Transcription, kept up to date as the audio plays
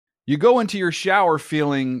You go into your shower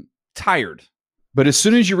feeling tired, but as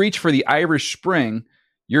soon as you reach for the Irish Spring,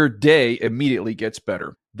 your day immediately gets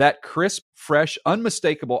better. That crisp, fresh,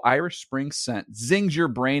 unmistakable Irish Spring scent zings your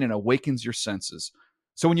brain and awakens your senses.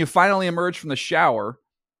 So when you finally emerge from the shower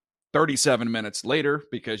 37 minutes later,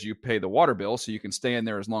 because you pay the water bill so you can stay in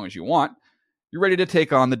there as long as you want, you're ready to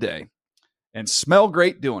take on the day and smell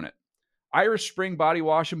great doing it. Irish Spring Body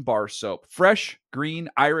Wash and Bar Soap. Fresh, green,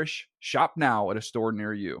 Irish. Shop now at a store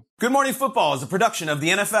near you. Good Morning Football is a production of the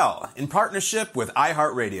NFL in partnership with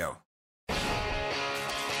iHeartRadio.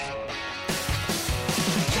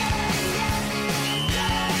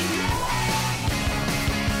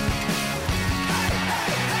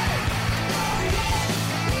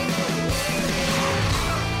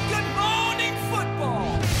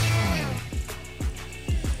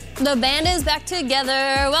 The band is back together.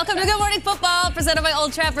 Welcome to Good Morning Football, presented by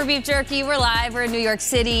Old Trapper Beef Jerky. We're live. We're in New York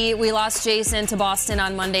City. We lost Jason to Boston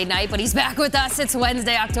on Monday night, but he's back with us. It's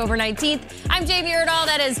Wednesday, October 19th. I'm Jamie Erdahl.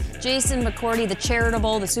 That is Jason McCourty, the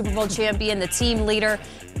charitable, the Super Bowl champion, the team leader.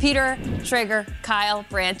 Peter Schrager, Kyle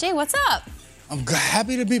Brandt. Jay, what's up? I'm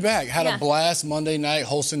happy to be back. Had a blast Monday night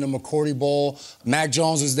hosting the McCourty Bowl. Mac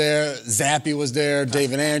Jones was there. Zappy was there.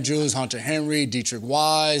 David Andrews, Hunter Henry, Dietrich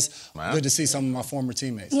Wise. Wow. Good to see some of my former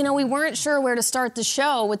teammates. You know, we weren't sure where to start the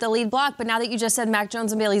show with the lead block, but now that you just said Mac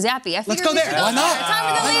Jones and Bailey Zappe, I figured let's go there. Why not?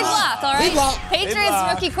 Time for the lead block, all right? Lead block.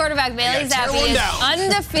 Patriots rookie quarterback Bailey Zappe is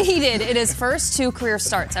undefeated in his first two career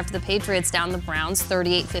starts after the Patriots downed the Browns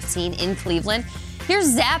 38-15 in Cleveland.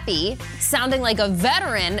 Here's Zappe sounding like a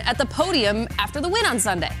veteran at the podium after the win on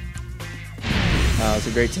Sunday. It was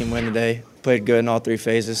a great team win today. Played good in all three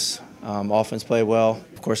phases. Offense played well.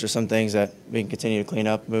 Of course, there's some things that we can continue to clean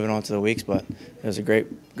up moving on to the weeks, but it was a great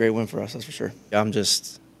win for us, that's for sure. I'm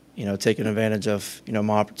just, taking advantage of,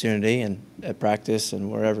 my opportunity and at practice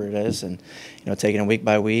and wherever it is and, taking it week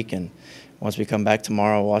by week. And once we come back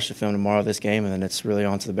tomorrow, watch the film tomorrow of this game, and then it's really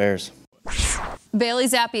on to the Bears. Bailey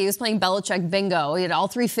Zappe was playing Belichick bingo. He had all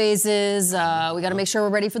three phases. We got to make sure we're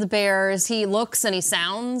ready for the Bears. He looks and he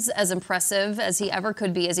sounds as impressive as he ever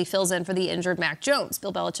could be as he fills in for the injured Mac Jones.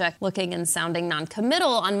 Bill Belichick looking and sounding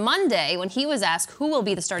non-committal on Monday when he was asked who will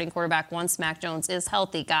be the starting quarterback once Mac Jones is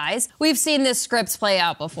healthy. Guys, we've seen this script play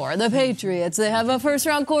out before. The Patriots, they have a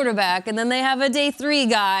first-round quarterback, and then they have a day three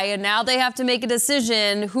guy, and now they have to make a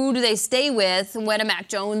decision. Who do they stay with when a Mac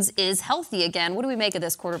Jones is healthy again? What do we make of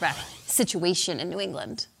this quarterback situation in New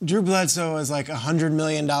England? Drew Bledsoe was like $100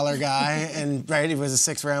 million guy, and he was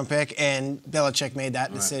a 6th-round pick, and Belichick made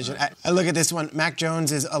that decision. Right. I look at this one. Mac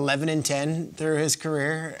Jones is 11-10 through his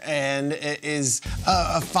career, and is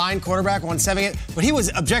a fine quarterback, won 7 games, but he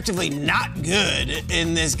was objectively not good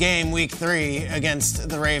in this game, Week 3, against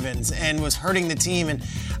the Ravens, and was hurting the team. And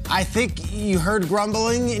I think you heard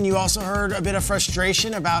grumbling, and you also heard a bit of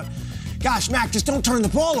frustration about, gosh, Mac, just don't turn the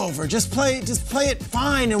ball over. Just play it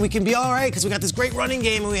fine, and we can be all right because we got this great running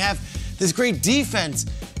game and we have this great defense.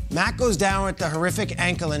 Mac goes down with the horrific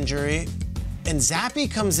ankle injury, and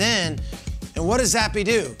Zappe comes in, and what does Zappe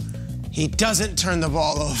do? He doesn't turn the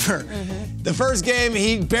ball over. Mm-hmm. The first game,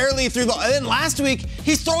 he barely threw the ball. And then last week,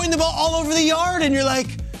 he's throwing the ball all over the yard, and you're like,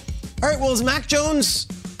 all right, well, is Mac Jones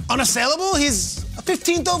unassailable? He's a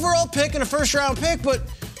 15th overall pick and a first-round pick, but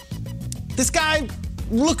this guy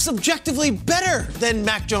looks objectively better than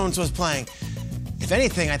Mac Jones was playing. If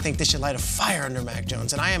anything, I think this should light a fire under Mac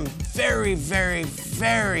Jones, and I am very, very,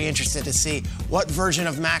 very interested to see what version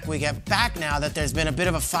of Mac we get back now that there's been a bit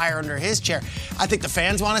of a fire under his chair. I think the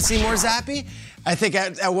fans want to see more Zappe. I think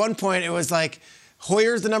at one point it was like,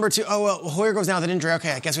 Hoyer's the number 2. Oh, well, Hoyer goes down with an injury.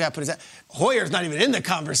 Okay, I guess we got to put his... Hoyer's not even in the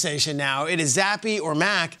conversation now. It is Zappe or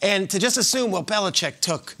Mac. And to just assume, well, Belichick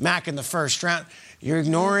took Mac in the first round... You're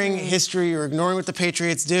ignoring history. You're ignoring what the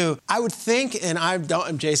Patriots do. I would think, and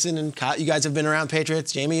Jason and Kyle, you guys have been around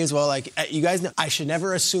Patriots, Jamie as well. Like, you guys know, I should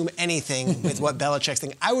never assume anything with what Belichick's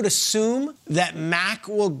thinking. I would assume that Mac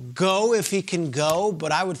will go if he can go,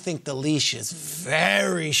 but I would think the leash is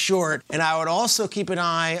very short. And I would also keep an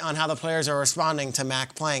eye on how the players are responding to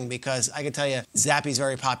Mac playing, because I can tell you, Zappe's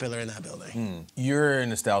very popular in that building. You're a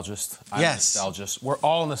nostalgist. I'm yes. a nostalgist. We're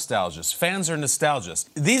all nostalgists. Fans are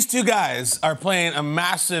nostalgists. These two guys are playing a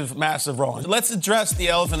massive, massive role. Let's address the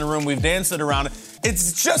elephant in the room. We've danced it around.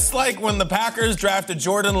 It's just like when the Packers drafted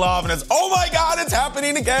Jordan Love, and it's, oh my God, it's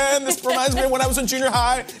happening again. This reminds me of when I was in junior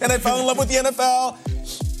high and I fell in love with the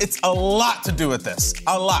NFL. It's a lot to do with this.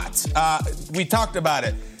 A lot. We talked about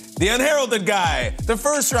it. The unheralded guy, the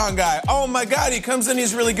first-round guy. Oh my God, he comes in,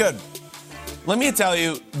 he's really good. Let me tell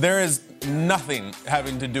you, there is nothing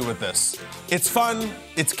having to do with this. It's fun.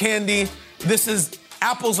 It's candy. This is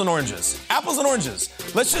apples and oranges. Apples and oranges.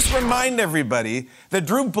 Let's just remind everybody that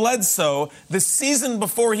Drew Bledsoe, the season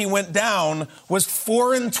before he went down, was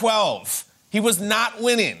 4-12. He was not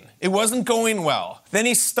winning. It wasn't going well. Then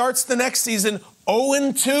he starts the next season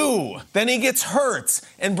 0-2. Then he gets hurt,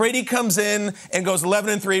 and Brady comes in and goes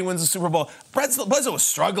 11-3 and wins the Super Bowl. Bledsoe was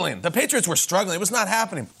struggling. The Patriots were struggling. It was not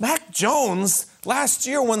happening. Mac Jones last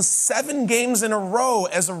year won 7 games in a row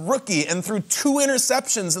as a rookie and threw 2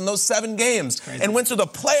 interceptions in those 7 games and went to the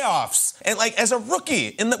playoffs. And as a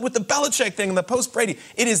rookie with the Belichick thing and the post-Brady,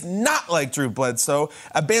 it is not like Drew Bledsoe.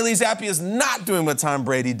 Bailey Zappi is not doing what Tom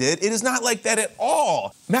Brady did. It is not like that at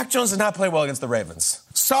all. Mac Jones did not play well against the Ravens.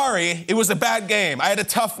 Sorry, it was a bad game. I had a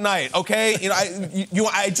tough night, okay?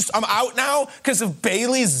 I'm out now because of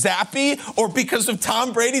Bailey Zappi or because of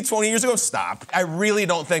Tom Brady 20 years ago? Stop. I really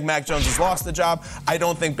don't think Mac Jones has lost the job. I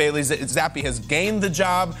don't think Bailey Zappi has gained the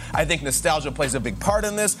job. I think nostalgia plays a big part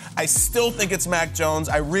in this. I still think it's Mac Jones.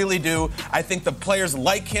 I really do. I think the players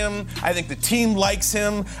like him. I think the team likes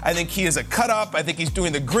him. I think he is a cut-up. I think he's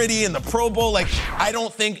doing the gritty and the Pro Bowl. I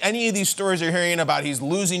don't think any of these stories you're hearing about he's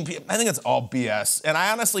losing people. I think it's all BS. And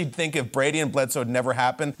I honestly think if Brady and Bledsoe had never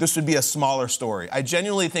happened, this would be a smaller story. I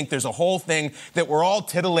genuinely think there's a whole thing that we're all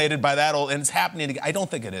titillated by that, and it's happening again. I don't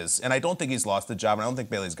think it is. And I don't think he's lost the job, and I don't think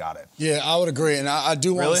Bailey's got it. Yeah, I would agree. And I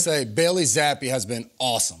do want to say Bailey Zappi has been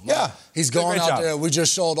awesome. Yeah. He's gone out there. We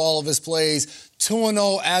just showed all of his plays.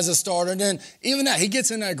 2-0 as a starter. And then even that, he gets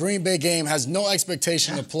in that Green Bay game, has no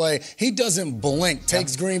expectation to play. He doesn't blink,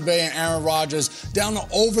 takes Green Bay and Aaron Rodgers down to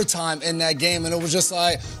overtime in that game. And it was just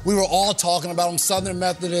like we were all talking about him. Southern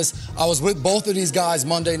Methodist. I was with both of these guys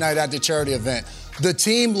Monday night at the charity event. The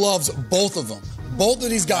team loves both of them. Both of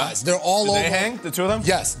these guys, they're all over. Did they hang, the two of them?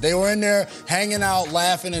 Yes, they were in there hanging out,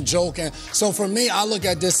 laughing and joking. So for me, I look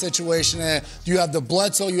at this situation and you have the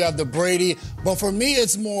Bledsoe, you have the Brady. But for me,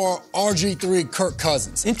 it's more RG3, Kirk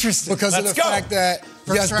Cousins. Interesting. Because of the fact that,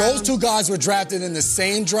 those two guys were drafted in the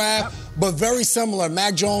same draft, but very similar.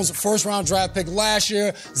 Mac Jones, first-round draft pick last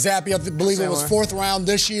year. Zappi, I believe it was 4th round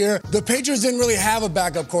this year. The Patriots didn't really have a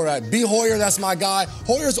backup quarterback. B. Hoyer, that's my guy.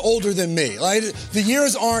 Hoyer's older than me. The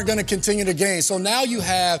years aren't going to continue to gain. So now you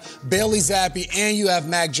have Bailey Zappi and you have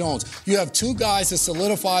Mac Jones. You have 2 guys to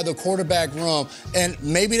solidify the quarterback room, and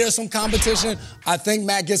maybe there's some competition. I think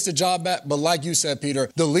Mac gets the job back, but like you said, Peter,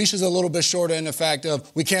 the leash is a little bit shorter in the fact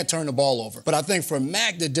of we can't turn the ball over. But I think for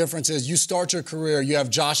Mac, the difference is you start your career, you have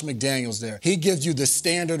Josh McDaniels there. He gives you the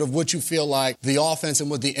standard of what you feel like the offense and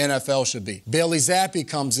what the NFL should be. Bailey Zappi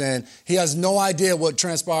comes in. He has no idea what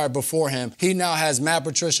transpired before him. He now has Matt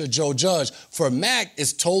Patricia, Joe Judge. For Mac,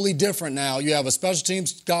 it's totally different now. You have a special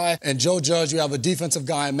teams guy and Joe Judge. You have a defensive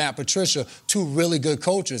guy and Matt Patricia, 2 really good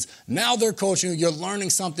coaches. Now they're coaching you. You're learning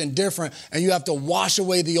something different, and you have to wash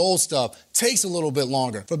away the old stuff. Takes a little bit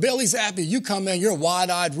longer. For Bailey Zappi, you come in, you're a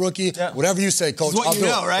wide-eyed rookie. Yeah. Whatever you say, Coach. This is what you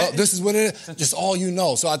know, right? This is what it is. Just all you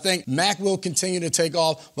know. So I think Mac will continue to take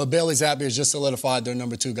off, but Bailey Zappi has just solidified their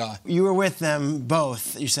number 2 guy. You were with them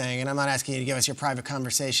both, you're saying, and I'm not asking you to give us your private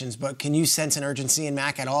conversations, but can you sense an urgency in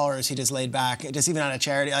Mac at all, or is he just laid back, just even on a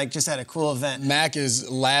charity, just at a cool event? Mac is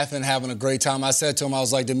laughing, having a great time. I said to him, I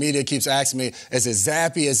was like, the media keeps asking me, is it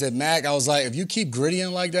Zappi, is it Mac? I was like, if you keep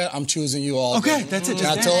grittying like that, I'm choosing you all. Okay, that's it.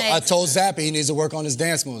 I told Zappi he needs to work on his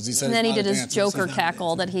dance moves. He said, and then he did his Joker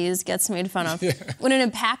cackle that he gets made fun of. Yeah. When an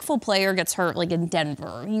impactful player gets hurt, like in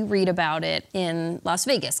Denver, you read about it in Las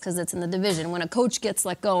Vegas because it's in the division. When a coach gets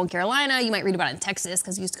let go in Carolina, you might read about it in Texas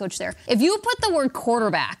because he used to coach there. If you put the word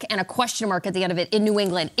quarterback and a question mark at the end of it in New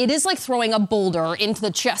England, it is like throwing a boulder into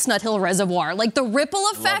the Chestnut Hill Reservoir. Like the ripple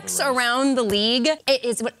effects around the league, it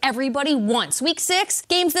is what everybody wants. Week 6,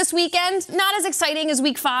 games this weekend, not as exciting as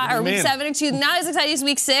week 5 or week 7, not as exciting as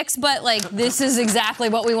week 6, but this is exactly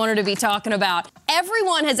what we wanted to be talking about.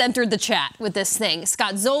 Everyone has entered the chat with this thing.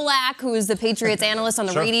 Scott Zolak, who is the Patriots analyst on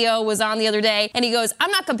the radio, was on the other day, and he goes,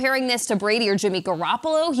 I'm not comparing this to Brady or Jimmy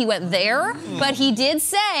Garoppolo. He went there, but he did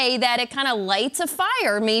say that it kind of lights a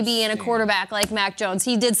fire maybe in a quarterback like Mac Jones.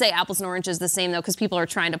 He did say apples and oranges the same, though, because people are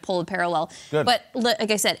trying to pull a parallel. Good. But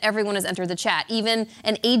like I said, everyone has entered the chat. Even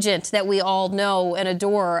an agent that we all know and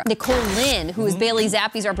adore, Nicole Lynn, who is Bailey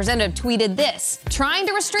Zappi's representative, tweeted this: trying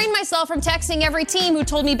to restrain myself from texting every team who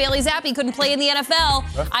told me Bailey Zappi couldn't play in the NFL.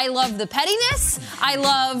 I love the pettiness dance. I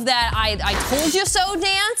love that I told you so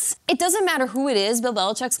dance. It doesn't matter who it is. Bill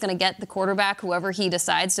Belichick's going to get the quarterback, whoever he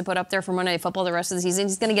decides to put up there for Monday Night Football the rest of the season.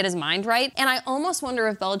 He's going to get his mind right. And I almost wonder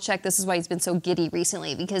if Belichick, this is why he's been so giddy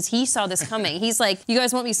recently, because he saw this coming. He's like, you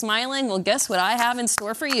guys want me smiling? Well, guess what I have in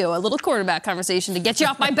store for you? A little quarterback conversation to get you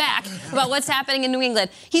off my back about what's happening in New England.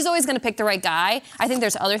 He's always going to pick the right guy. I think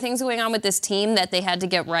there's other things going on with this team that they had to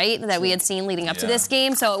get right that we had seen leading up to this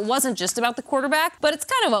game. So it wasn't just about the quarterback, but it's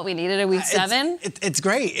kind of what we needed in week 7. It's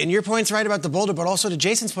great. And your point's right about the Boulder, but also to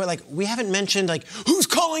Jason's point, like, we haven't mentioned, like, who's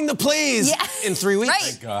calling the plays in 3 weeks. Right.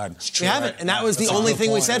 Thank God. We haven't. And that was the only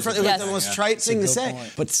thing we said. It was the most trite thing to say.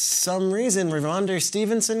 Point. But some reason, Ravondre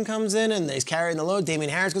Stevenson comes in and he's carrying the load.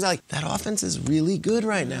 Damian Harris goes out. Like, that offense is really good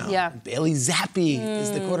right now. Yeah. Bailey Zappi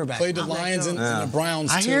is the quarterback. Played the Lions and the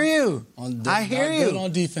Browns, I too. hear you. I hear you. Good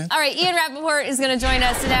on defense. All right, Ian Rappaport is going to join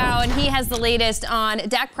us now, and he has the latest on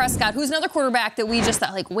Dak Prescott, who's another quarterback that we just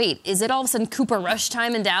thought, like, wait, is it all of a sudden Cooper Rush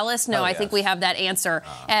time in Dallas? No, I think we have that answer,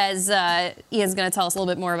 as Ian's going to tell us a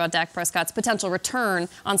little bit more about Dak Prescott's potential return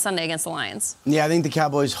on Sunday against the Lions. Yeah, I think the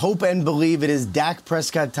Cowboys hope and believe it is Dak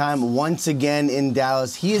Prescott time once again in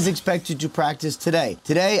Dallas. He is expected to practice today.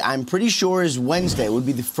 Today, I'm pretty sure, is Wednesday. It would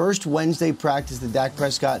be the first Wednesday practice that Dak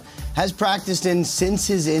Prescott has practiced in since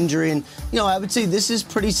his injury. And, I would say this is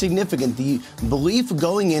pretty significant. The belief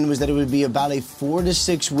going in was that it would be about a 4 to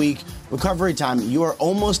 6 week recovery time. You are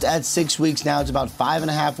almost at 6 weeks now. It's about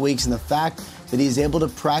 5.5 weeks. And the fact that he's able to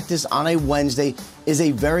practice on a Wednesday is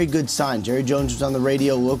a very good sign. Jerry Jones was on the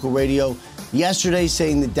radio, local radio, yesterday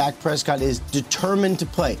saying that Dak Prescott is determined to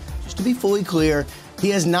play. Just to be fully clear, he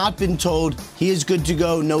has not been told he is good to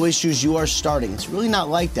go, no issues, you are starting. It's really not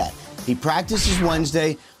like that. He practices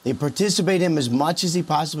Wednesday. They participate him as much as he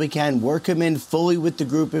possibly can, work him in fully with the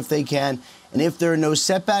group if they can. And if there are no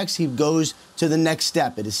setbacks, he goes to the next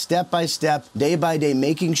step. It is step by step, day by day,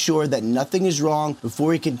 making sure that nothing is wrong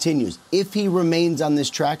before he continues. If he remains on this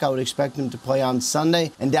track, I would expect him to play on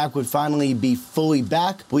Sunday, and Dak would finally be fully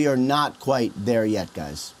back. We are not quite there yet,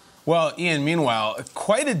 guys. Well, Ian, meanwhile,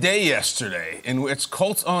 quite a day yesterday in which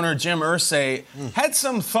Colts owner Jim Irsay had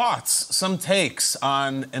some thoughts, some takes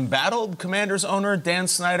on embattled Commanders owner Dan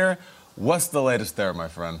Snyder. What's the latest there, my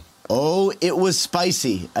friend? Oh, it was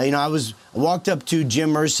spicy. I walked up to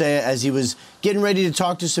Jim Irsay as he was getting ready to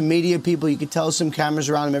talk to some media people. You could tell some cameras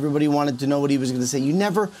around him. Everybody wanted to know what he was going to say. You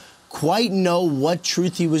never quite know what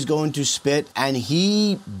truth he was going to spit, and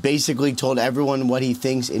he basically told everyone what he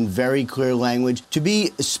thinks in very clear language. To be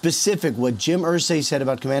specific, what Jim Irsay said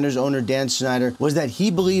about Commanders owner Dan Snyder was that he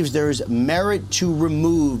believes there is merit to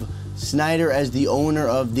remove Snyder as the owner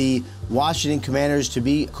of the Washington Commanders. To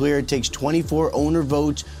be clear, it takes 24 owner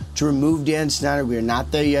votes to remove Dan Snyder. We are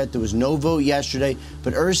not there yet. There was no vote yesterday.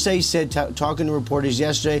 But Irsay said, talking to reporters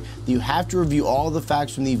yesterday, that you have to review all the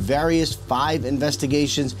facts from the various 5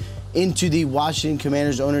 investigations into the Washington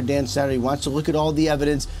Commanders owner Dan Snyder. He wants to look at all the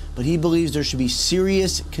evidence, but he believes there should be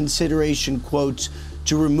serious consideration, quotes,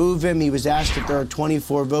 to remove him. He was asked if there are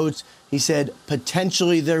 24 votes. He said,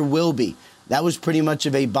 potentially there will be. That was pretty much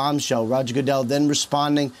of a bombshell. Roger Goodell then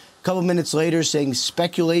responding a couple minutes later saying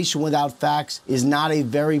speculation without facts is not a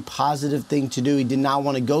very positive thing to do. He did not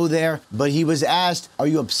want to go there, but he was asked, are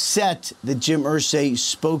you upset that Jim Irsay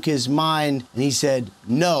spoke his mind? And he said,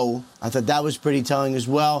 no. I thought that was pretty telling as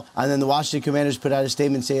well. And then the Washington Commanders put out a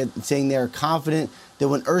statement saying they are confident that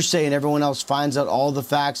when Irsay and everyone else finds out all the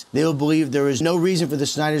facts, they will believe there is no reason for the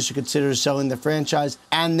Snyders to consider selling the franchise,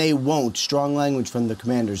 and they won't. Strong language from the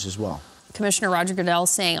Commanders as well. Commissioner Roger Goodell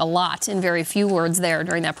saying a lot in very few words there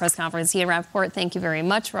during that press conference. Ian Rappaport, thank you very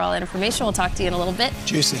much for all that information. We'll talk to you in a little bit.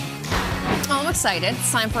 Juicy. Oh, I'm excited. It's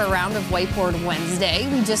time for a round of Whiteboard Wednesday.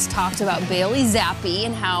 We just talked about Bailey Zappi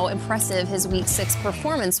and how impressive his Week 6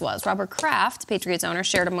 performance was. Robert Kraft, Patriots owner,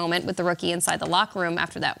 shared a moment with the rookie inside the locker room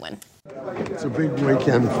after that win. It's a big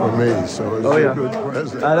weekend for me, so it's a good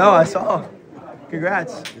present. I know, I saw.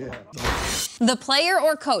 Congrats. Yeah. The player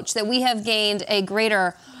or coach that we have gained a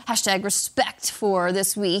greater #respect for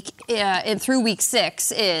this week and through Week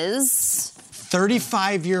 6 is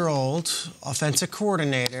 35-year-old offensive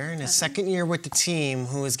coordinator in his second year with the team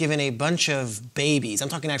who was given a bunch of babies. I'm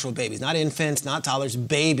talking actual babies, not infants, not toddlers,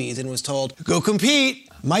 babies, and was told, go compete.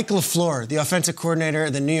 Mike LaFleur, the offensive coordinator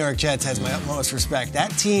of the New York Jets, has my utmost respect.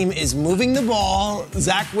 That team is moving the ball.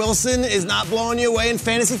 Zach Wilson is not blowing you away in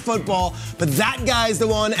fantasy football, but that guy's the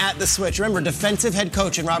one at the switch. Remember, defensive head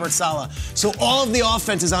coach in Robert Saleh. So all of the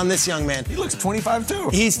offense is on this young man. He looks 25 too.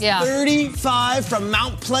 He's 35 from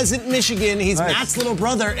Mount Pleasant, Michigan. He's nice. Matt's little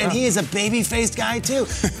brother, and he is a baby-faced guy too.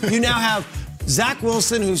 You now have Zach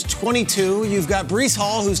Wilson, who's 22. You've got Breece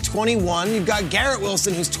Hall, who's 21. You've got Garrett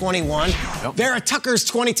Wilson, who's 21. Vera Tucker's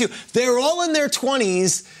 22. They're all in their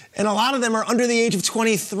 20s, and a lot of them are under the age of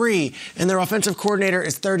 23. And their offensive coordinator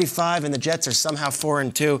is 35, and the Jets are somehow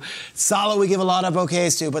 4-2. Saleh, we give a lot of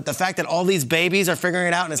okays to, but the fact that all these babies are figuring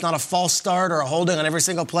it out and it's not a false start or a holding on every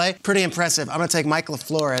single play, pretty impressive. I'm going to take Mike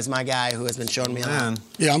LaFleur as my guy who has been showing me a lot.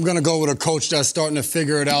 Yeah, I'm going to go with a coach that's starting to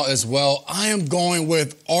figure it out as well. I am going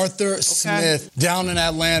with Arthur Smith down in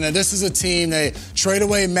Atlanta. This is a team, they trade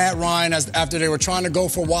away Matt Ryan after they were trying to go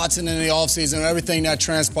for Watson in the offseason and everything that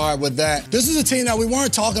transpired with that. This is a team that we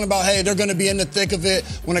weren't talking about, hey, they're going to be in the thick of it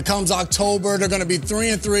when it comes October. They're going to be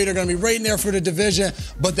 3-3. They're going to be right in there for the division.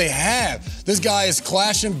 But they have. This guy is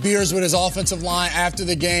clashing beers with his offensive line after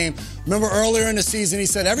the game. Remember earlier in the season, he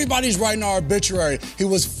said, everybody's writing our obituary. He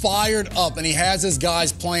was fired up, and he has his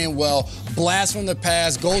guys playing well. Blast from the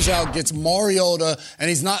pass, goes out, gets Mariota, and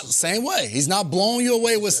he's not the same way. He's not blowing you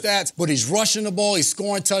away with stats, but he's rushing the ball. He's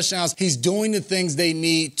scoring touchdowns. He's doing the things they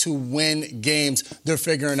need to win games. They're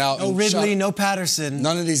figuring out. No Ridley, no Patterson.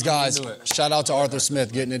 None of these guys. Shout out to Arthur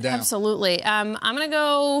Smith getting it down. Absolutely. I'm going to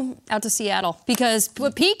go out to Seattle because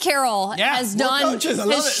what Pete Carroll has done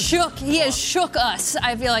he has shook us.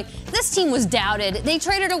 I feel like this team was doubted. They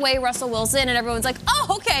traded away Russell Wilson, and everyone's like,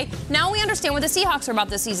 oh, okay, now we understand what the Seahawks are about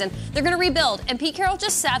this season. They're going to rebuild. And Pete Carroll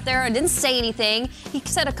just sat there and didn't say anything. He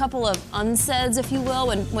said a couple of unsaids, if you will,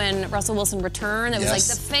 when Russell Wilson returned. It was like,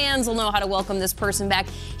 the fans will know how to welcome this person back.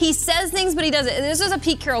 He says things, but he doesn't. This is a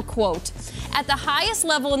Pete Carroll quote. At the highest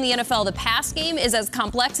level in the NFL, the pass game is as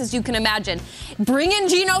complex as you can imagine. Bring in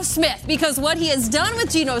Geno Smith, because what he has done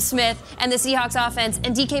with Geno Smith and the Seahawks offense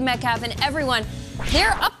and DK Metcalf and everyone,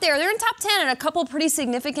 they're up there. They're in top 10 in a couple pretty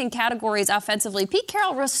significant categories offensively. Pete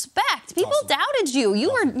Carroll, respect. People doubted you.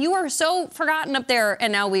 You were so forgotten up there,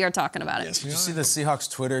 and now we are talking about it. Did you see the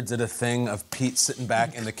Seahawks Twitter did a thing of Pete sitting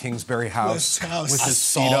back in the Kingsbury house with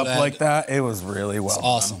his feet up like that? It was really well done.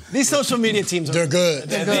 Awesome. These social media teams, they're good.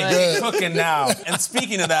 They're cooking now. And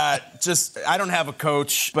speaking of that, I don't have a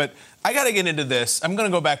coach, but I got to get into this. I'm going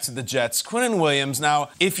to go back to the Jets. Quinnen Williams. Now,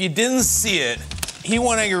 if you didn't see it, he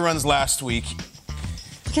won Angry Runs last week.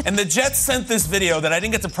 And the Jets sent this video that I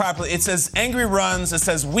didn't get to properly. It says Angry Runs. It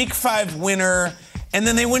says Week 5 winner. And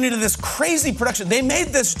then they went into this crazy production. They made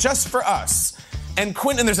this just for us. And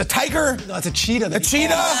Quentin, there's a tiger. No, it's a cheetah. A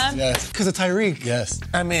cheetah? Yes. Because of Tyreek. Yes.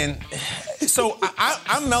 I mean, so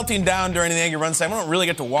I'm melting down during the Angry Run segment. I don't really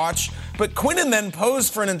get to watch. But Quentin then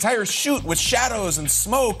posed for an entire shoot with shadows and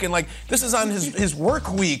smoke, and this is on his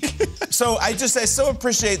work week. So I so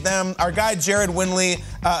appreciate them. Our guy Jared Winley,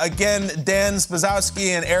 again, Dan Spazowski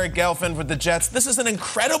and Eric Gelfand with the Jets. This is an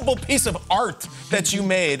incredible piece of art that you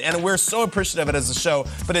made, and we're so appreciative of it as a show.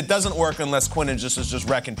 But it doesn't work unless Quentin is just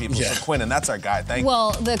wrecking people. Yeah. So Quentin, that's our guy. Thank you.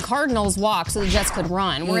 Well, the Cardinals walked so the Jets could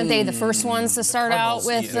run. Weren't they the first ones to start out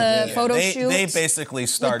with the photo shoot? They basically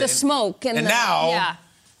started with the smoke and now. Yeah.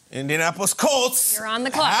 Indianapolis Colts. You're on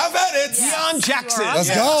the clock. Have at it. Yes. Deion Jackson. Let's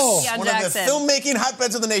go. Deion One Jackson. of the filmmaking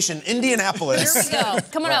hotbeds of the nation, Indianapolis. Here we go.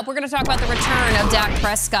 Coming up, we're going to talk about the return of Dak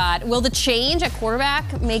Prescott. Will the change at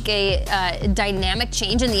quarterback make a dynamic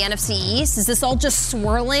change in the NFC East? Is this all just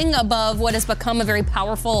swirling above what has become a very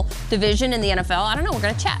powerful division in the NFL? I don't know. We're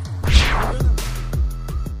going to chat.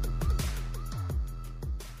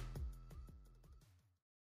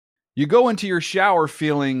 You go into your shower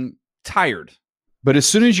feeling tired, but as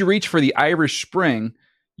soon as you reach for the Irish Spring,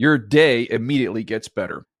 your day immediately gets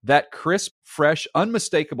better. That crisp, fresh,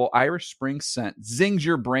 unmistakable Irish Spring scent zings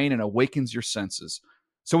your brain and awakens your senses.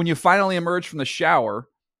 So when you finally emerge from the shower,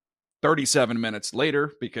 37 minutes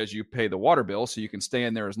later, because you pay the water bill so you can stay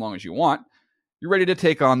in there as long as you want, you're ready to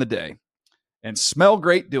take on the day. And smell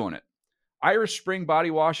great doing it. Irish Spring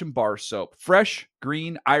Body Wash and Bar Soap. Fresh,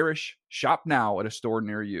 green, Irish. Shop now at a store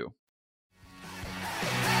near you.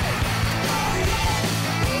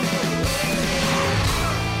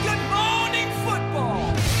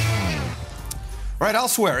 Right,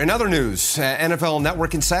 elsewhere, in other news, NFL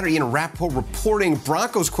Network insider Ian Rappaport reporting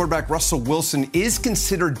Broncos quarterback Russell Wilson is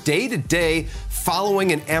considered day-to-day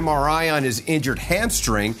following an MRI on his injured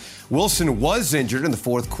hamstring. Wilson was injured in the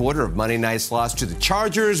fourth quarter of Monday night's loss to the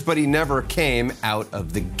Chargers, but he never came out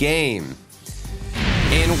of the game.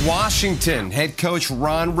 In Washington, head coach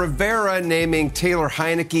Ron Rivera naming Taylor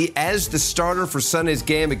Heinicke as the starter for Sunday's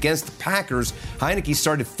game against the Packers. Heinicke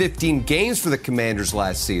started 15 games for the Commanders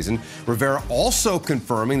last season. Rivera also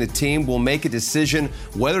confirming the team will make a decision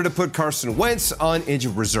whether to put Carson Wentz on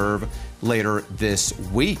injured reserve later this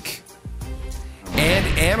week. And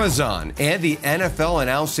Amazon and the NFL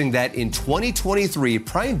announcing that in 2023,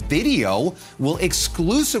 Prime Video will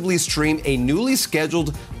exclusively stream a newly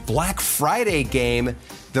scheduled Black Friday game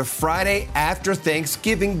the Friday after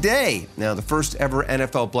Thanksgiving Day. Now, the first ever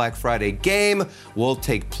NFL Black Friday game will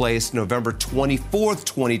take place November 24th,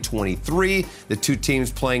 2023. The two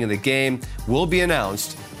teams playing in the game will be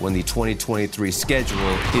announced when the 2023 schedule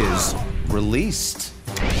is released.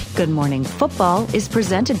 Good Morning Football is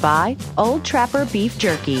presented by Old Trapper Beef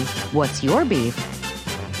Jerky. What's your beef?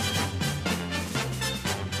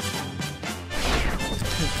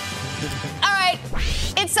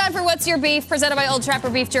 It's time for What's Your Beef, presented by Old Trapper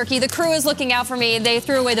Beef Jerky. The crew is looking out for me. They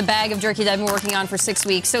threw away the bag of jerky that I've been working on for 6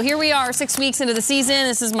 weeks. So here we are, 6 weeks into the season.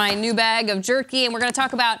 This is my new bag of jerky, and we're going to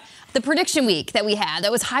talk about the prediction week that we had.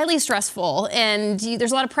 That was highly stressful, and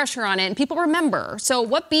there's a lot of pressure on it, and people remember. So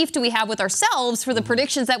what beef do we have with ourselves for the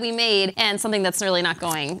predictions that we made and something that's really not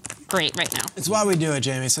going great right now? It's why we do it,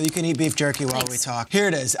 Jamie, so you can eat beef jerky while we talk. Here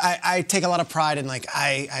it is. I take a lot of pride in,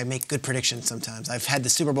 I make good predictions sometimes. I've had the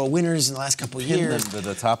Super Bowl winners in the last couple of years. Pin them to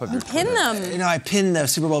the top of your Pin them. You know, I pin the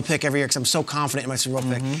Super Bowl pick every year because I'm so confident in my Super Bowl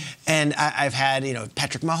pick. And I've had,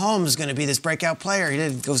 Patrick Mahomes is going to be this breakout player.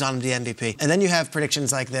 He goes on to be MVP. And then you have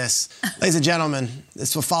predictions like this. Ladies and gentlemen,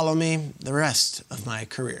 this will follow me the rest of my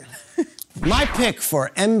career. My pick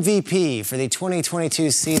for MVP for the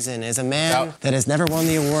 2022 season is a man that has never won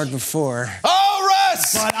the award before. Oh,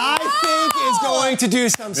 Russ! But I think is going to do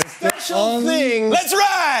some special things. Let's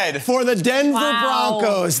ride! For the Denver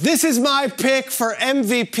Broncos. This is my pick for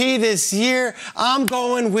MVP this year. I'm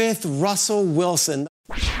going with Russell Wilson.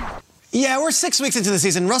 Yeah, we're 6 weeks into the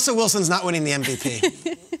season. Russell Wilson's not winning the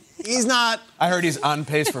MVP. He's not. I heard he's on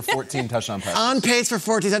pace for 14 touchdown passes. On pace for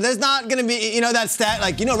 14 touchdowns. There's not going to be, that stat,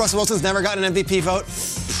 Russell Wilson's never gotten an MVP vote.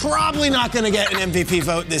 Probably not going to get an MVP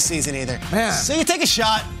vote this season either. Man. So you take a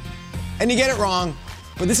shot, and you get it wrong.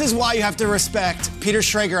 But this is why you have to respect Peter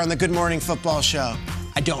Schrager on the Good Morning Football Show.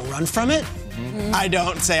 I don't run from it. I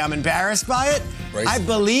don't say I'm embarrassed by it. I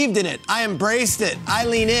believed in it. I embraced it. I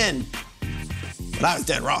lean in. But I was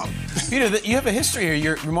dead wrong. Peter, you have a history here.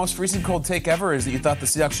 Your most recent cold take ever is that you thought the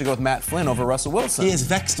Seahawks should go with Matt Flynn over Russell Wilson. He has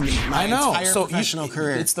vexed me my entire professional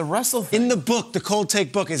career. It's the Russell thing. In the book, the cold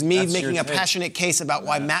take book, is me making a passionate case about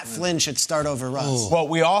why Matt Flynn should start over Russ. Well,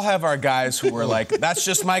 we all have our guys who were like, that's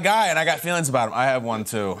just my guy, and I got feelings about him. I have one,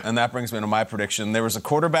 too. And that brings me to my prediction. There was a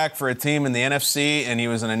quarterback for a team in the NFC, and he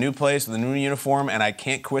was in a new place with a new uniform, and I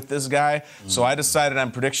can't quit this guy. So I decided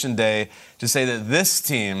on prediction day to say that this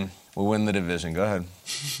team will win the division. Go ahead.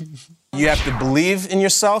 You have to believe in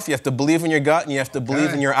yourself, you have to believe in your gut, and you have to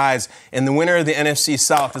believe in your eyes. And the winner of the NFC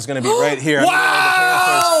South is going to be right here.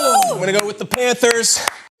 Wow! I'm going to go with the Panthers.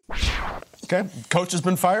 Okay. Coach has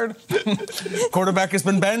been fired. Quarterback has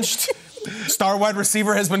been benched. Star wide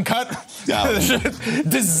receiver has been cut.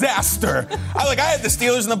 Disaster. I had the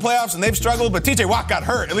Steelers in the playoffs and they've struggled, but TJ Watt got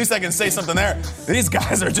hurt. At least I can say something there. These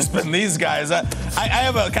guys are just been these guys. I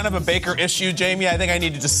have a kind of a Baker issue, Jamie. I think I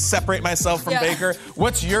need to just separate myself from Baker.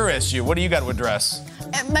 What's your issue? What do you got to address?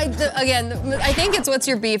 I think it's what's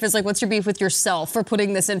your beef is what's your beef with yourself for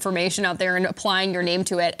putting this information out there and applying your name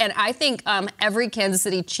to it. And I think every Kansas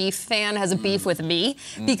City Chief fan has a beef with me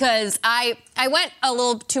because I went a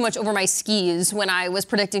little too much over my skis when I was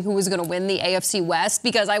predicting who was going to win the AFC West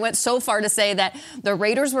because I went so far to say that the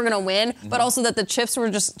Raiders were going to win, but also that the Chiefs were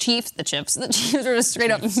just the Chiefs were just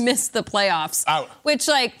straight up missed the playoffs. Out. Which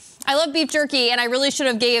I love beef jerky, and I really should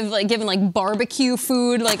have given barbecue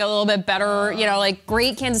food a little bit better,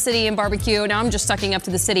 great Kansas City and barbecue. Now I'm just sucking up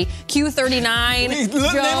to the city. Q39,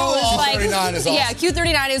 Q39 is awesome. Yeah,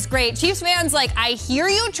 Q39 is great. Chiefs fans, I hear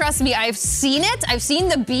you. Trust me, I've seen it. I've seen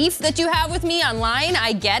the beef that you have with me online.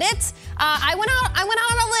 I get it. I went out on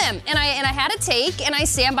a limb, and I had a take, and I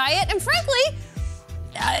stand by it. And frankly,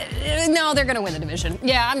 no, they're going to win the division.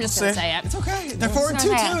 Yeah, I'm just going to say it. It's okay. They're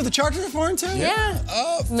 4-2 too. The Chargers are 4-2. Yeah.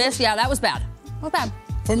 Yeah, that was bad. Not bad.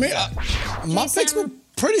 For me, my picks were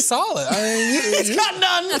pretty solid. It's got none.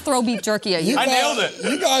 I'm going to throw beef jerky at you. I nailed it.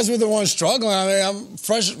 You guys were the ones struggling. I'm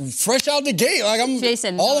fresh out the gate.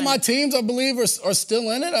 Jason, all of my teams, I believe, are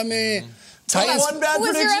still in it. Titans. Who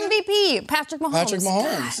was your MVP? Patrick Mahomes. Patrick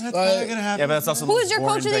Mahomes. That's probably going to happen. Yeah, but that's also who was your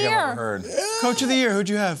coach of the year? Coach of the year, who'd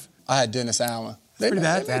you have? I had Dennis Allen. Pretty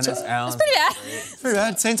bad. Dennis Allen. Pretty bad. Pretty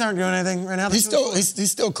bad. Saints aren't doing anything right now. He's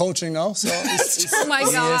still coaching though. So oh my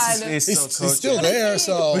God. He's still there.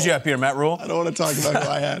 So who'd you have, Peter? Matt Rule? I don't want to talk about who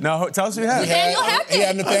I had. No, tell us who you had. Nathaniel Hackett. He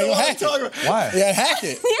had Nathaniel Hackett. Why? He had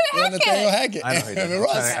Hackett. He had Nathaniel Hackett. I know he did.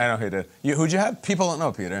 I know he did. Who'd you have? People don't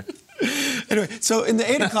know, Peter. Anyway, so in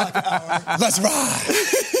the 8 o'clock hour, let's ride.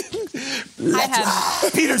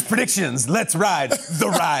 Peter's predictions. Let's ride the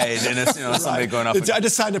ride. And it's, somebody going up. I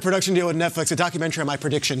just signed a production deal with Netflix, a documentary on my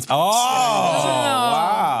predictions. Oh,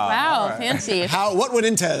 wow. Wow, fancy. What went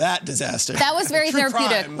into that disaster? That was very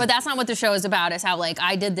therapeutic, crime. but that's not what the show is about. It's how,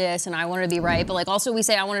 I did this and I wanted to be right, but, also we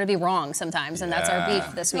say I wanted to be wrong sometimes, and that's our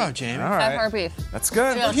beef this week. Oh, Jamie. All right. That's our beef. That's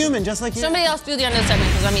good. We're human, just like you. Somebody else do the end of the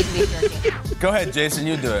segment because I'm eating beef jerky. Go ahead, Jason.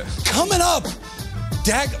 You do it. Coming up,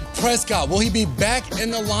 Dak Prescott, will he be back in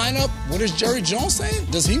the lineup? What is Jerry Jones saying?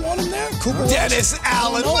 Does he want him there? Cooper Dennis Rush?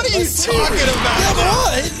 Allen, what are you talking about? Yeah, but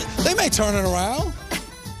what? They may turn it around.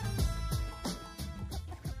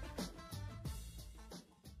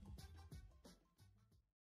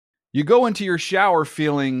 You go into your shower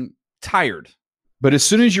feeling tired, but as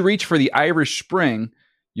soon as you reach for the Irish Spring,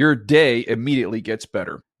 your day immediately gets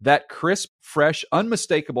better. That crisp, fresh,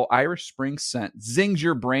 unmistakable Irish Spring scent zings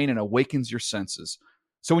your brain and awakens your senses.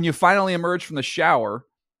 So when you finally emerge from the shower,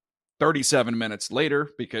 37 minutes later,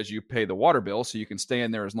 because you pay the water bill so you can stay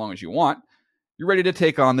in there as long as you want, you're ready to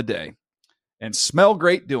take on the day and smell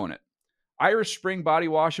great doing it. Irish Spring Body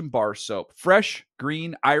Wash and Bar Soap. Fresh,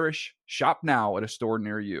 green, Irish. Shop now at a store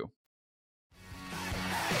near you.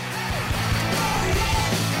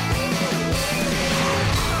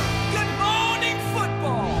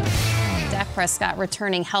 Prescott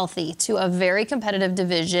returning healthy to a very competitive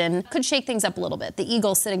division could shake things up a little bit. The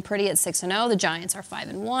Eagles sitting pretty at 6-0. The Giants are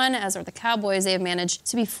 5-1, as are the Cowboys. They have managed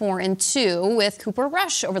to be 4-2 with Cooper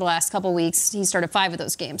Rush over the last couple weeks. He started 5 of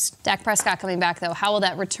those games. Dak Prescott coming back, though. How will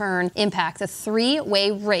that return impact the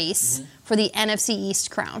 3-way race for the NFC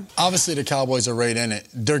East crown? Obviously, the Cowboys are right in it.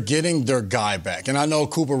 They're getting their guy back. And I know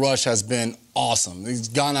Cooper Rush has been awesome. He's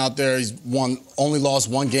gone out there. He's only lost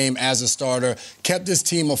one game as a starter, kept his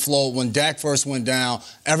team afloat. When Dak first went down,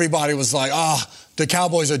 everybody was like, the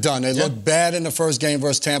Cowboys are done. They looked bad in the first game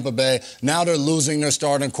versus Tampa Bay. Now they're losing their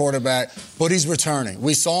starting quarterback, but he's returning.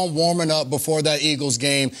 We saw him warming up before that Eagles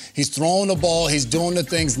game. He's throwing the ball. He's doing the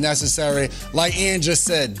things necessary. Like Ian just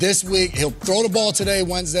said, this week, he'll throw the ball today,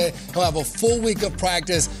 Wednesday. He'll have a full week of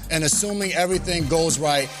practice, and assuming everything goes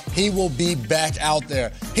right, he will be back out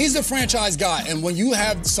there. He's the franchise guy, and when you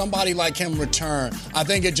have somebody like him return, I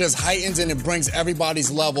think it just heightens and it brings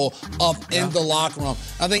everybody's level up in the locker room.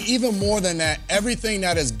 I think even more than that, everything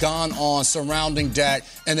that has gone on surrounding Dak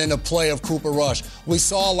and then the play of Cooper Rush. We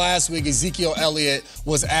saw last week Ezekiel Elliott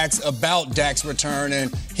was asked about Dak's return,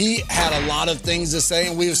 and he had a lot of things to say,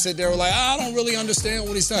 and we would sit there like, I don't really understand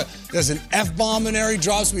what he said. There's an F-bomb in there he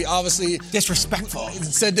drops. We obviously disrespectful.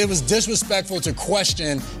 Said it was disrespectful to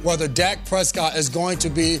question whether Dak Prescott is going to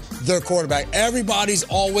be their quarterback. Everybody's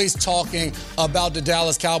always talking about the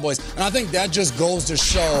Dallas Cowboys, and I think that just goes to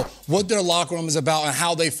show what their locker room is about and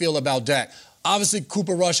how they feel about Dak. Obviously,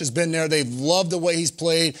 Cooper Rush has been there. They've loved the way he's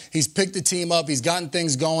played. He's picked the team up. He's gotten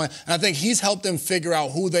things going. And I think he's helped them figure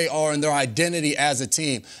out who they are and their identity as a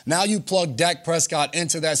team. Now you plug Dak Prescott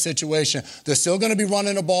into that situation. They're still going to be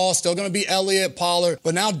running the ball, still going to be Elliott, Pollard.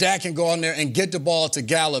 But now Dak can go on there and get the ball to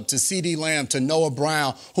Gallup, to CeeDee Lamb, to Noah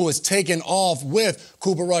Brown, who has taken off with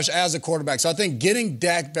Cooper Rush as a quarterback. So I think getting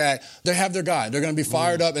Dak back, they have their guy. They're going to be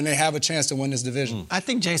fired up, and they have a chance to win this division. I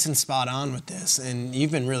think Jason's spot on with this, and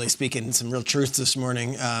you've been really speaking some real truth this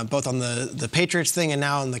morning, both on the Patriots thing and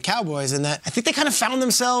now on the Cowboys, and that I think they kind of found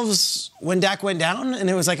themselves when Dak went down, and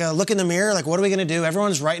it was like a look in the mirror, like, what are we going to do?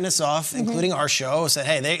 Everyone's writing us off, including our show, said,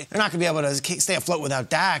 hey, they're not going to be able to stay afloat without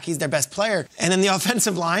Dak. He's their best player. And then the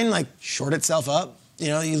offensive line, shored itself up. You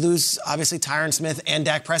know, you lose, obviously, Tyron Smith and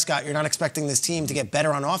Dak Prescott. You're not expecting this team to get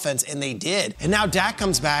better on offense, and they did. And now Dak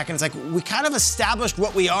comes back, and it's like, we kind of established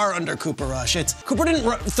what we are under Cooper Rush. Cooper didn't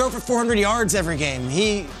throw for 400 yards every game.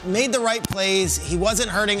 He made the right plays. He wasn't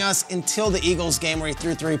hurting us until the Eagles game where he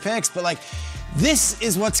threw 3 picks. But, this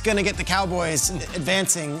is what's going to get the Cowboys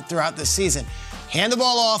advancing throughout this season. Hand the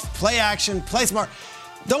ball off, play action, play smart.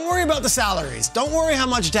 Don't worry about the salaries. Don't worry how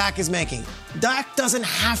much Dak is making. Dak doesn't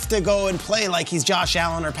have to go and play like he's Josh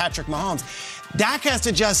Allen or Patrick Mahomes. Dak has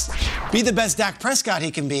to just be the best Dak Prescott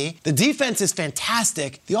he can be. The defense is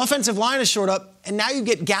fantastic. The offensive line is shored up. And now you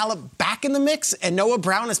get Gallup back in the mix, and Noah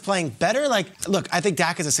Brown is playing better. Look, I think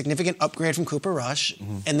Dak is a significant upgrade from Cooper Rush,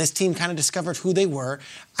 and this team kind of discovered who they were.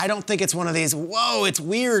 I don't think it's one of these, whoa, it's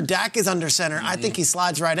weird, Dak is under center. I think he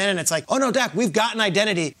slides right in, and it's like, oh, no, Dak, we've got an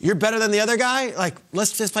identity. You're better than the other guy.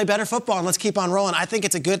 Let's just play better football, and let's keep on rolling. I think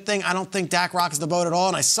it's a good thing. I don't think Dak rocks the boat at all,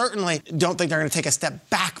 and I certainly don't think they're going to take a step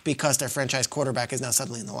back because their franchise quarterback is now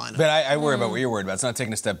suddenly in the lineup. But I worry about what you're worried about. It's not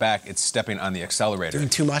taking a step back. It's stepping on the accelerator. Doing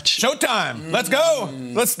too much. Showtime. Let's go.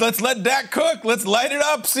 Let's let Dak cook. Let's light it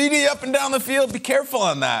up. CD up and down the field. Be careful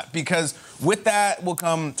on that, because With that will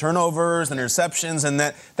come turnovers and interceptions, and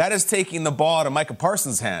that is taking the ball out of Micah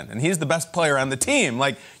Parsons' hand, and he's the best player on the team.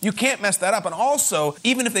 Like, you can't mess that up. And also,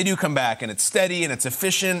 even if they do come back and it's steady and it's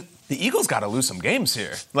efficient, the Eagles got to lose some games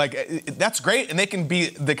here. Like, that's great, and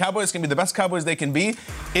the Cowboys can be the best Cowboys they can be.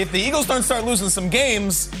 If the Eagles don't start losing some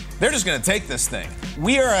games, they're just going to take this thing.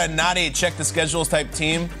 We are a not a check the schedules type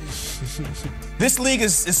team. This league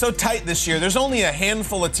is so tight this year. There's only a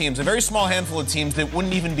handful of teams, a very small handful of teams that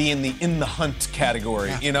wouldn't even be in the hunt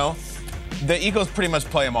category, you know? The Eagles pretty much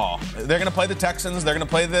play them all. They're going to play the Texans. They're going to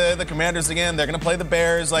play the Commanders again. They're going to play the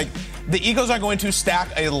Bears. Like, the Eagles are going to stack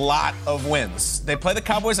a lot of wins. They play the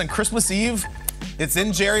Cowboys on Christmas Eve. It's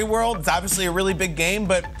in Jerry World. It's obviously a really big game,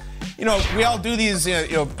 but, you know, we all do these,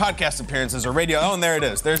 podcast appearances or radio. Oh, and there it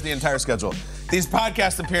is. There's the entire schedule. These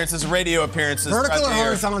podcast appearances, radio appearances. Vertical or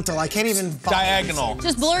horizontal? I can't even. Diagonal.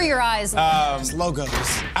 Just blur your eyes.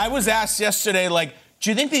 Logos. I was asked yesterday, like, do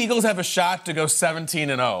you think the Eagles have a shot to go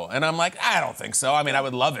 17-0? And I'm like, I don't think so. I mean, I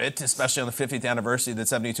would love it, especially on the 50th anniversary of the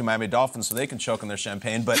 72 Miami Dolphins, so they can choke on their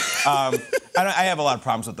champagne. But I have a lot of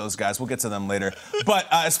problems with those guys. We'll get to them later. But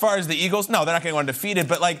as far as the Eagles, no, they're not going to go undefeated.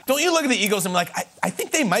 But, like, don't you look at the Eagles and be like, I think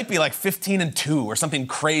they might be like 15-2 or something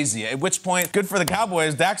crazy. At which point, good for the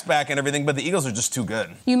Cowboys, Dak's back and everything, but the Eagles are just too good.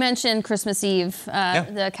 You mentioned Christmas Eve.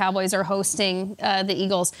 The Cowboys are hosting the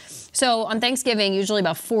Eagles. So on Thanksgiving, usually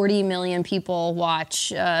about 40 million people watch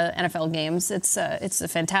NFL games. It's a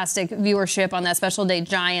fantastic viewership on that special day.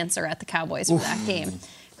 Giants are at the Cowboys for that game.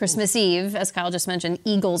 Christmas Eve, as Kyle just mentioned,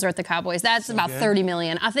 Eagles are at the Cowboys. That's about 30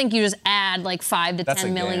 million. I think you just add like 5 to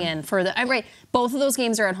 10 million for the. Right, both of those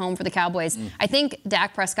games are at home for the Cowboys. I think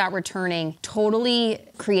Dak Prescott returning totally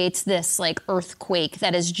creates this like earthquake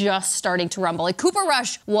that is just starting to rumble. Like Cooper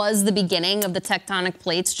Rush was the beginning of the tectonic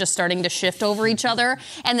plates just starting to shift over each other,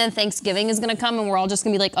 and then Thanksgiving is going to come, and we're all just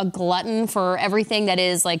going to be like a glutton for everything that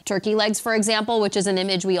is like turkey legs, for example, which is an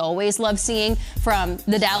image we always love seeing from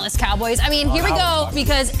the Dallas Cowboys. I mean, here we go,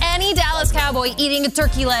 because any Dallas Cowboy eating a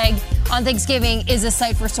turkey leg on Thanksgiving is a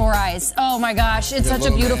sight for sore eyes. Oh my gosh, it's such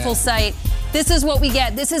a beautiful sight. This is what we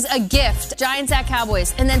get. This is a gift. Giants at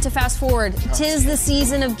Cowboys. And then to fast forward, 'tis the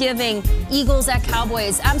season of giving. Eagles at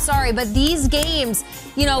Cowboys. I'm sorry, but these games,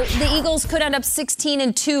 you know, the Eagles could end up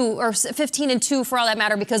 16-2 or 15-2 for all that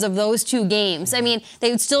matter because of those two games. I mean,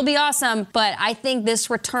 they would still be awesome, but I think this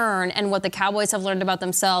return and what the Cowboys have learned about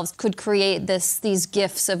themselves could create these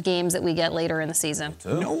gifts of games that we get later in the season.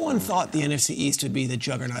 No one thought the NFC East would be the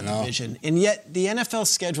juggernaut division, and yet the NFL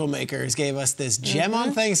schedule makers gave us this gem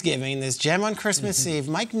on Thanksgiving, this gem on Christmas Eve.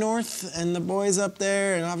 Mike North and the boys up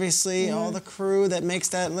there, and obviously all the crew that makes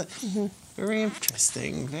that. Very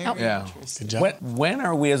interesting. Very interesting. Good job. When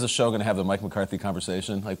are we as a show going to have the Mike McCarthy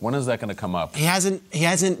conversation? Like, when is that going to come up? He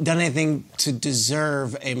hasn't done anything to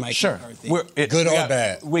deserve a Mike McCarthy. Good or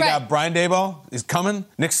bad. We got Brian Daboll is coming.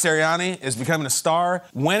 Nick Sirianni is becoming a star.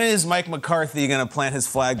 When is Mike McCarthy going to plant his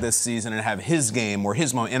flag this season and have his game or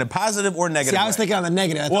his moment in a positive or negative way? I was thinking on the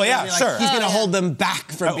negative. Well, yeah, sure. He's going to hold them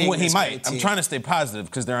back from being he might. I'm trying to stay positive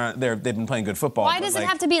because they've been playing good football. Why does it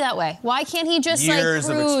have to be that way? Why can't he just years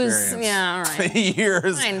like cruise? Of experience. Yeah. All right.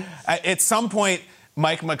 Years. Fine. At some point,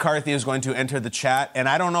 Mike McCarthy is going to enter the chat, and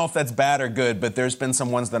I don't know if that's bad or good, but there's been some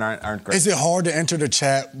ones that aren't great. Is it hard to enter the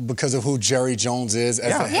chat because of who Jerry Jones is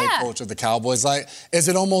as the head coach of the Cowboys? Like, is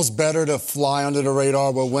it almost better to fly under the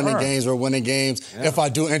radar? We're winning games. If I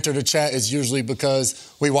do enter the chat, it's usually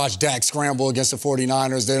because we watch Dak scramble against the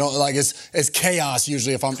 49ers. They don't like it's chaos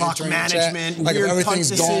usually if I'm entering the chat. Like if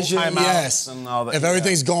everything's going, if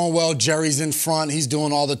everything's going well, Jerry's in front. He's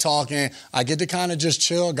doing all the talking. I get to kind of just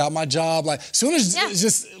chill. Got my job. Like soon as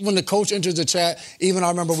just when the coach enters the chat, even I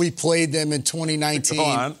remember we played them in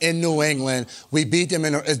 2019 in New England. We beat them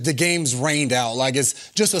and the game's rained out. Like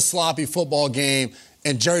it's just a sloppy football game.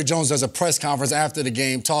 And Jerry Jones does a press conference after the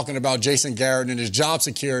game talking about Jason Garrett and his job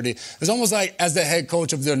security. It's almost like as the head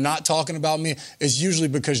coach, if they're not talking about me, it's usually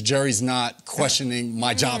because Jerry's not questioning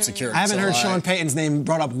my job security. I haven't heard Sean Payton's name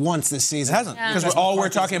brought up once this season. It hasn't. Because all we're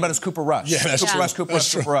talking about is Cooper Rush. Yeah, that's Cooper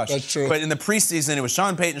Rush. That's true. But in the preseason, it was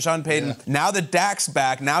Sean Payton. Yeah. Now that Dak's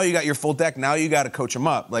back, now you got your full deck. Now you got to coach him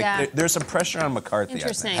up. Like there's some pressure on McCarthy.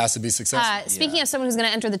 Interesting. I think. Has to be successful. Speaking of someone who's going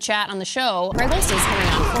to enter the chat on the show, Greg Olsen is coming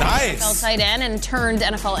on. Nice. NFL tight end and turned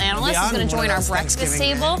NFL analyst. He's going to join our breakfast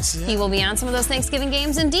table. He will be on some of those Thanksgiving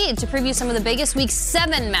games, indeed, to preview some of the biggest Week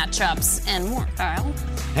 7 matchups and more. Kyle?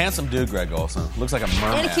 Handsome dude, Greg Olsen. Looks like a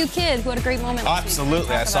merman. And a cute kid who had a great moment.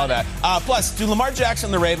 Absolutely, I saw that. Plus, do Lamar Jackson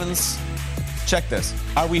and the Ravens... Check this.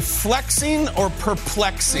 Are we flexing or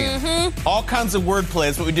perplexing? All kinds of wordplay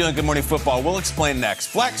is what we do in Good Morning Football. We'll explain next.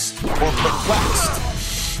 Flexed or perplexed?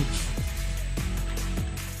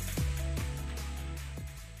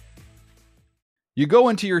 You go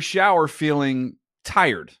into your shower feeling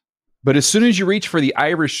tired, but as soon as you reach for the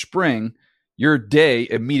Irish Spring, your day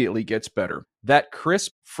immediately gets better. That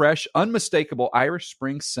crisp, fresh, unmistakable Irish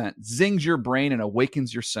Spring scent zings your brain and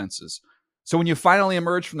awakens your senses. So when you finally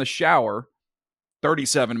emerge from the shower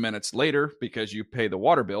 37 minutes later, because you pay the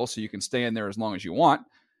water bill so you can stay in there as long as you want,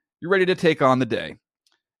 you're ready to take on the day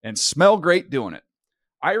and smell great doing it.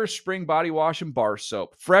 Irish Spring Body Wash and Bar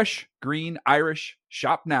Soap. Fresh, green, Irish.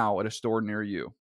 Shop now at a store near you.